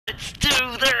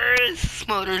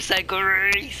Motorcycle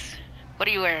race. What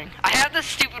are you wearing? I have this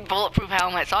stupid bulletproof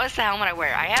helmet. It's always the helmet I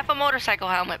wear. I have a motorcycle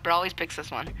helmet, but always picks this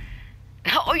one.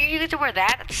 Oh, you get to wear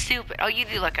that? That's stupid. Oh, you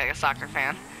do look like a soccer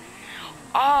fan.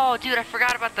 Oh, dude, I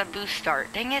forgot about the boost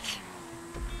start. Dang it.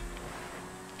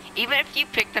 Even if you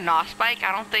pick the NOS bike,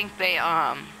 I don't think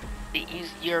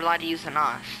you're allowed to use the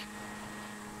NOS.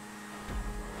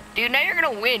 Dude, now you're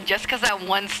gonna win just because that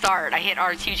one start I hit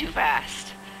R2 too fast.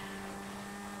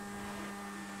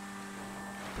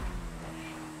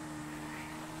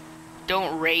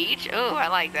 Don't rage? Oh, I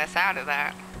like the sound of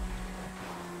that.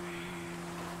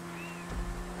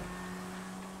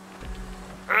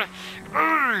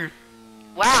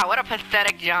 Wow, what a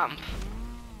pathetic jump.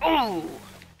 Ooh.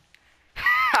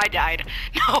 I died.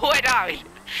 No, I died.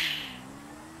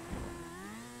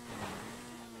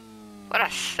 What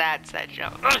a sad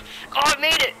jump. Oh, I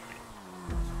made it.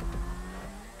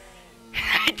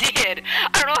 I did.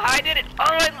 I don't know how I did it.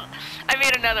 Oh, I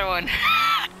made another one.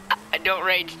 Don't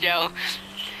rage, Joe.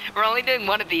 We're only doing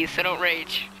one of these, so don't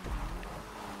rage.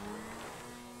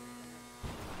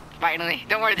 Finally.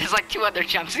 Don't worry, there's like 2 other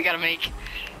jumps we gotta make.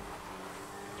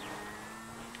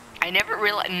 I never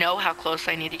really know how close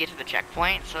I need to get to the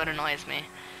checkpoint, so it annoys me.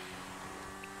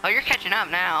 Oh, you're catching up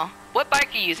now. What bike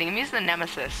are you using? I'm using the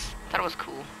Nemesis. Thought it was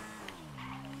cool.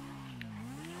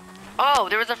 Oh,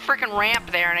 there was a freaking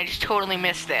ramp there, and I just totally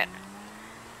missed it.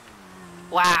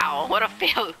 Wow, what a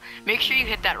fail. Make sure you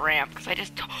hit that ramp, because I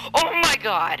just... Oh my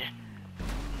god!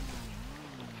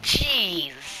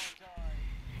 Jeez.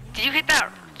 Did you hit that...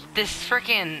 This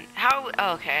freaking... How...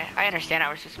 Oh, okay, I understand how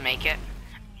we're supposed to make it.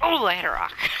 Oh, I hit a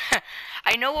rock.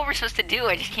 I know what we're supposed to do,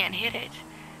 I just can't hit it.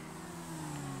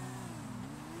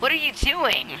 What are you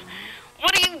doing?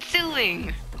 What are you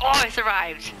doing? Oh, I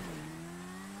survived.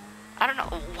 I don't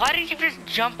know. Why did you just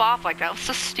jump off like that? That was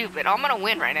so stupid. Oh, I'm gonna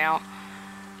win right now.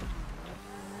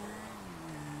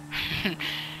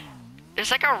 There's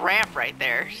like a ramp right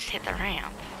there. Just hit the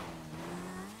ramp.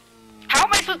 How am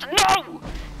I supposed to? No!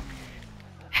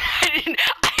 I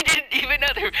didn't even know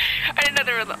there. I didn't know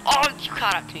there was. Oh, you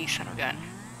caught up to me, son of a gun.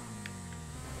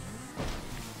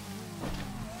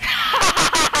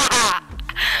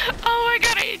 Oh my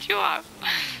god, I hit you off.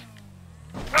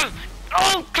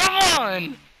 Oh, come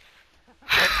on!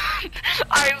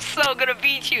 I'm so gonna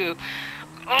beat you.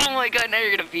 Oh my god, now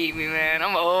you're gonna beat me, man.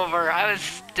 I'm over. I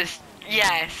was just...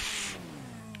 Yes.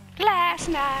 Last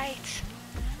night.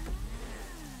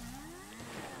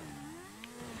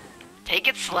 Take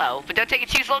it slow, but don't take it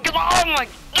too slow. Come on. Oh my...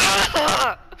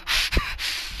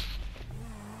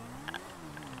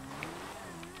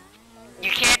 You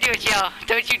can't do it, Joe.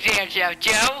 Don't you dare, Joe.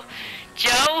 Joe?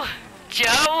 Joe?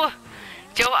 Joe?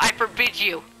 Joe, I forbid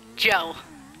you. Joe.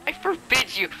 I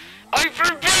forbid you. I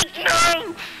forbid...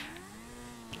 No!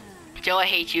 Joe, I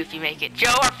hate you if you make it.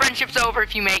 Joe, our friendship's over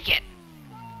if you make it.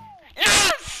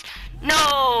 Yes!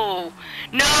 No!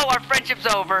 No, our friendship's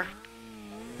over.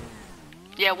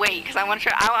 Yeah, wait, because I want to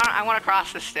try. I want to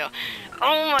cross this still.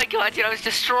 Oh my god, dude, I was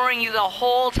destroying you the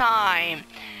whole time.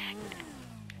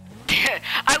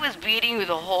 I was beating you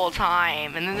the whole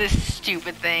time, and then this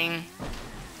stupid thing.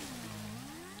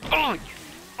 Oh,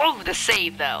 oh, the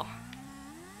save though.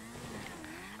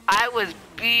 I was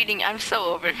beating. I'm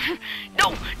so over.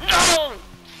 No, no.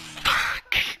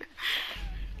 Fuck.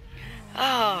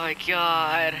 Oh my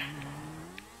god.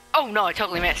 Oh no, I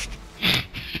totally missed.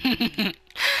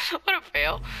 What a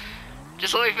fail.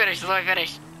 Just let me finish. Just let me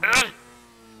finish. Ugh.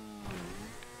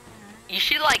 You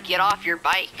should like get off your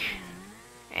bike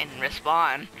and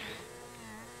respawn.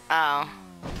 Oh,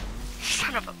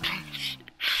 son of a bitch.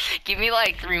 Give me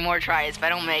like 3 more tries. If I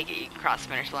don't make it, you can cross the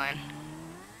finish line.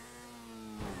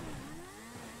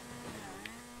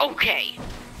 Okay.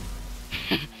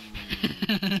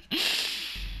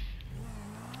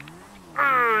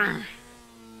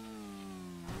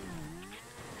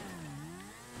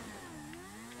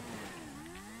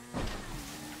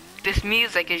 This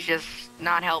music is just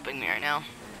not helping me right now.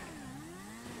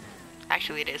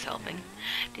 Actually, it is helping.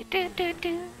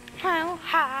 How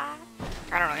high?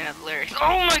 I don't really know the lyrics.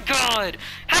 Oh my god!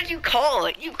 How'd you call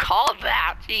it? You called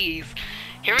that? Jeez.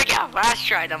 Here we go. Last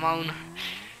try, Damone.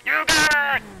 You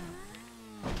got it!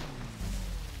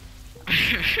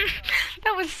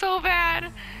 That was so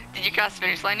bad. Did you cross the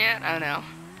finish line yet? Oh no.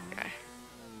 Okay.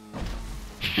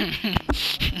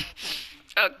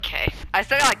 Okay. I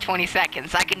still got like 20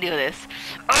 seconds. I can do this.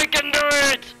 I can do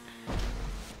it!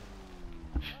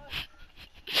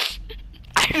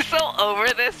 I'm so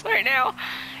over this right now.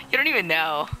 You don't even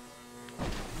know.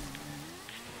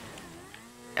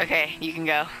 Okay, you can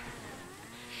go.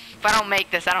 If I don't make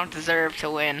this, I don't deserve to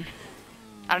win.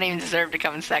 I don't even deserve to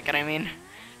come in second, I mean.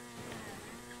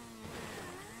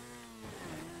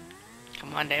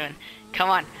 Come on, Damon. Come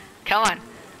on. Come on.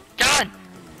 Come on.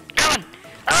 Come on.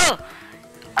 Oh!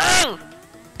 Oh!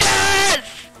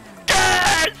 Yes!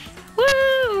 Yes!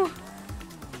 Woo! Woo!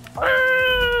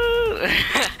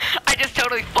 I just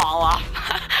totally fall off.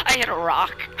 I hit a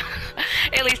rock.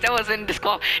 At least I wasn't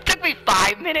disqualified. It took me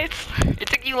 5 minutes. It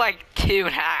took you like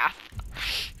 2.5.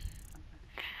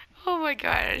 Oh my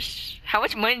gosh. How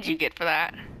much money did you get for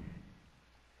that?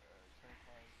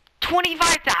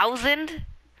 25,000?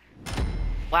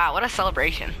 Wow, what a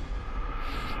celebration.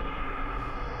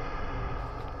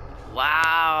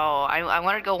 Wow. I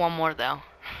want to go one more though.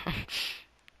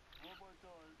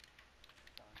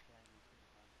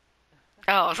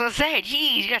 Oh, I was gonna say,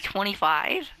 geez, you got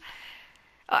 25?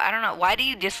 I don't know. Why do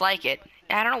you dislike it?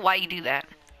 I don't know why you do that.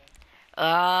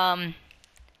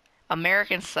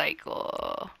 American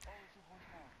Cycle.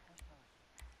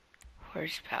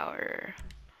 Horsepower.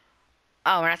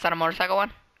 Oh, that's not a motorcycle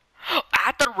one?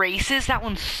 At the races, that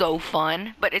one's so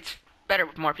fun, but it's better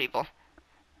with more people.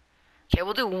 Okay,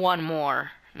 we'll do one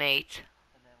more, mate.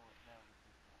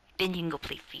 Then you can go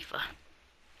play FIFA.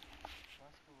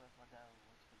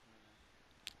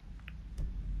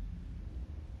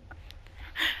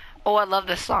 Oh, I love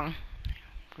this song.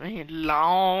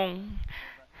 Long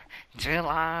till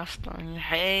I stand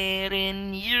head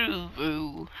in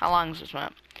you. How long is this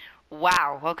map?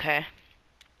 Wow, okay.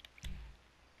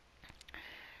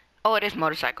 Oh, it is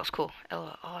motorcycles, cool.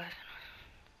 Oh,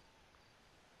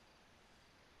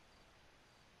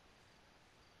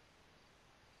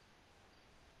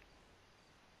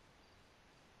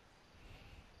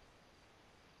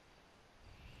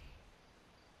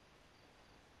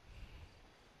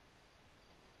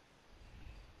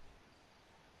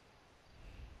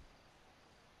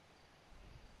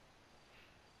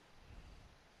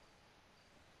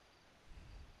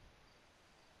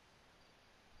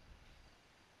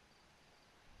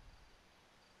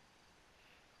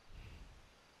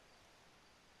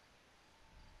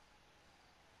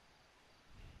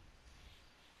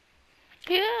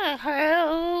 yeah,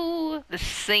 hello. The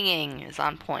singing is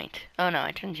on point. Oh no,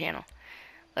 I turned channel.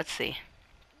 Let's see.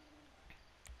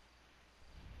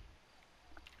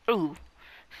 Ooh.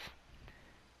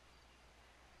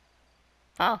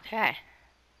 Okay.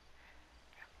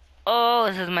 Oh,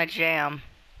 this is my jam.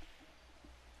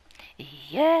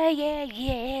 Yeah, yeah,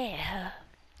 yeah.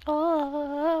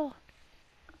 Oh.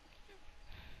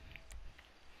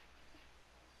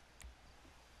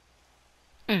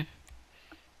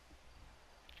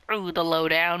 Ooh, the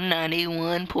lowdown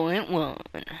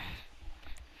 91.1.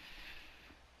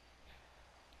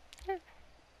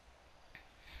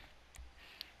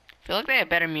 Feel like they have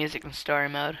better music in story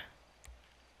mode.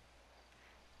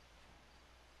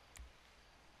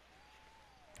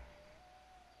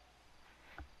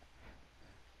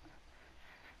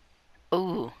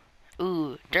 Ooh,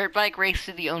 ooh, dirt bike race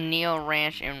to the O'Neill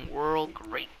Ranch in rural,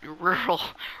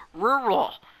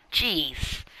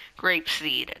 jeez,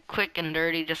 Grapeseed, quick and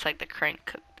dirty, just like the crank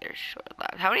cook. There's short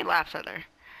laps. How many laps are there?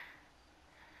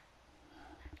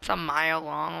 It's a mile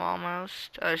long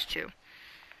almost. Oh, there's 2.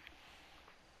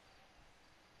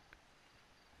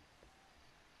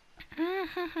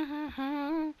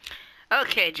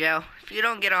 Okay, Joe. If you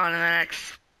don't get on in the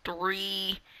next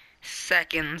 3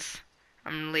 seconds,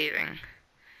 I'm leaving.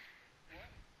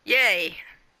 Yay!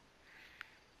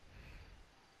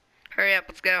 Hurry up,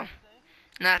 let's go.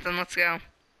 Nothing, let's go.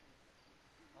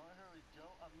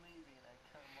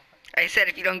 I said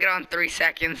if you don't get on 3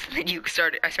 seconds, then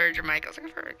I started your mic. I was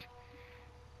like, perfect.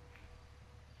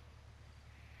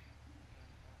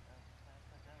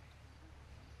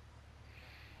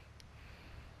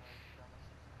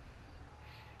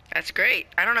 That's great.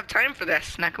 I don't have time for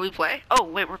this. Now can we play? Oh,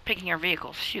 wait, we're picking our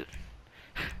vehicles. Shoot.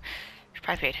 Should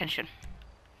probably pay attention.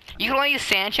 You can only use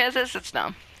Sanchez's? That's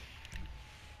dumb.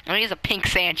 I'm gonna use a pink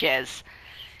Sanchez.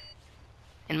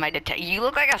 In my You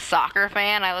look like a soccer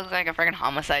fan. I look like a freaking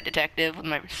homicide detective with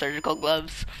my surgical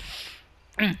gloves.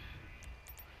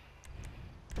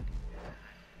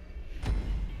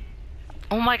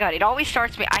 Oh my god, it always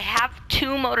starts me. I have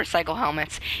 2 motorcycle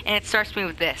helmets, and it starts me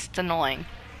with this. It's annoying.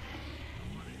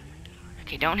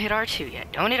 Okay, don't hit R2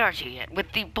 yet. Don't hit R2 yet.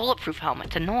 With the bulletproof helmet.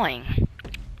 It's annoying.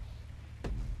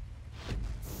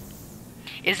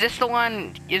 Is this the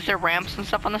one? Is there ramps and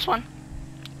stuff on this one?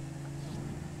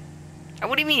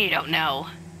 What do you mean you don't know?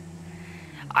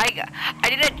 I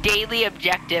did a daily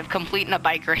objective completing a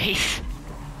bike race.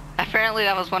 Apparently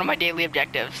that was one of my daily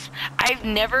objectives. I've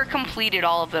never completed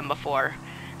all of them before.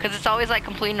 Because it's always like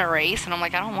completing a race, and I'm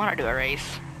like, I don't want to do a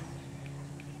race.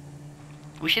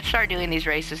 We should start doing these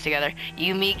races together.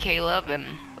 You, me, Caleb, and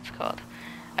what's it called?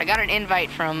 I got an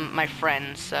invite from my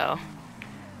friends, so.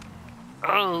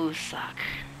 Oh, suck.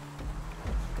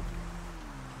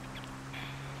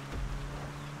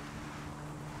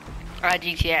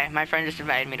 GTA. My friend just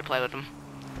invited me to play with him.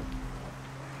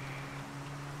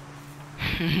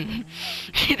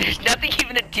 There's nothing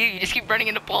even to do. You just keep running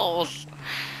into poles.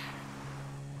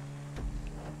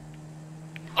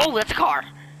 Oh, that's a car.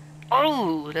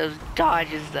 Oh, those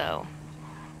dodges, though.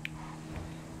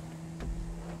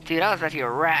 Dude, I was about to get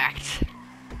wrecked.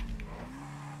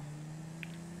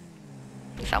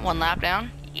 Is that one lap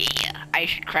down? Yeah, I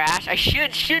should crash. I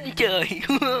shouldn't I?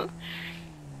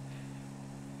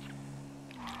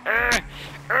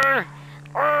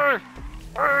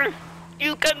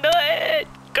 You can do it!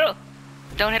 Go!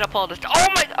 Don't hit a pole this time. Oh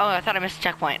my! Oh, I thought I missed a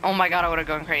checkpoint. Oh my god, I would have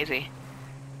gone crazy.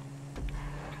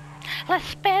 Let's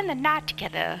spend the night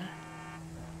together.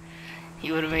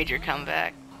 You would have made your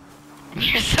comeback.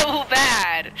 You're so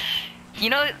bad.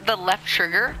 You know the left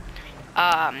trigger?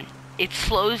 It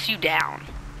slows you down.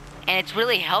 And it's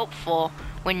really helpful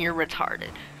when you're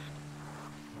retarded.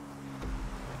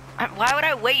 Why would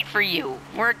I wait for you?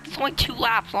 It's only 2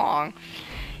 laps long.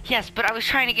 Yes, but I was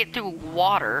trying to get through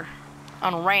water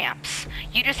on ramps.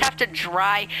 You just have to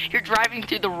drive. You're driving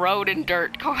through the road in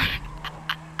dirt.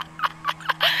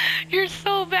 You're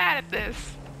so bad at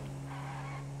this.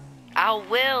 Our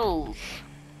wills.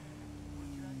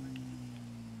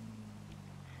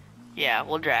 Yeah,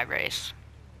 we'll drag race.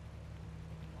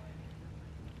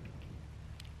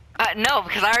 No,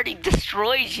 because I already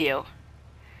destroyed you.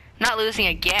 Not losing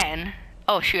again.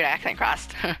 Oh shoot, I accidentally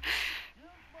crossed.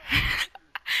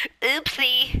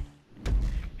 Oopsie.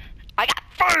 I got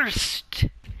first.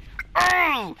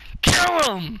 Oh,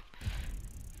 kill him.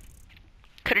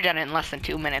 Could have done it in less than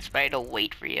 2 minutes, but I had to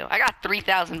wait for you. I got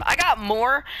 3,000. I got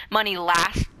more money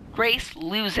last race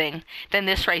losing than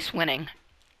this race winning.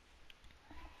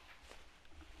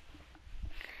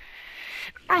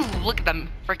 Oh, look at the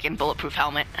freaking bulletproof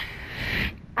helmet.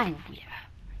 Oh, yeah.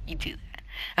 You do that.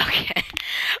 Okay.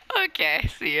 Okay,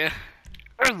 see ya.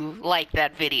 Oh, like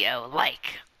that video.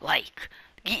 Like.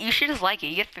 You should just like it.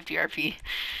 You get 50 RP.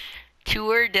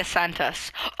 Tour de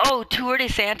Santos. Oh, Tour de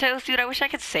Santos? Dude, I wish I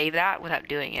could save that without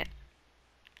doing it.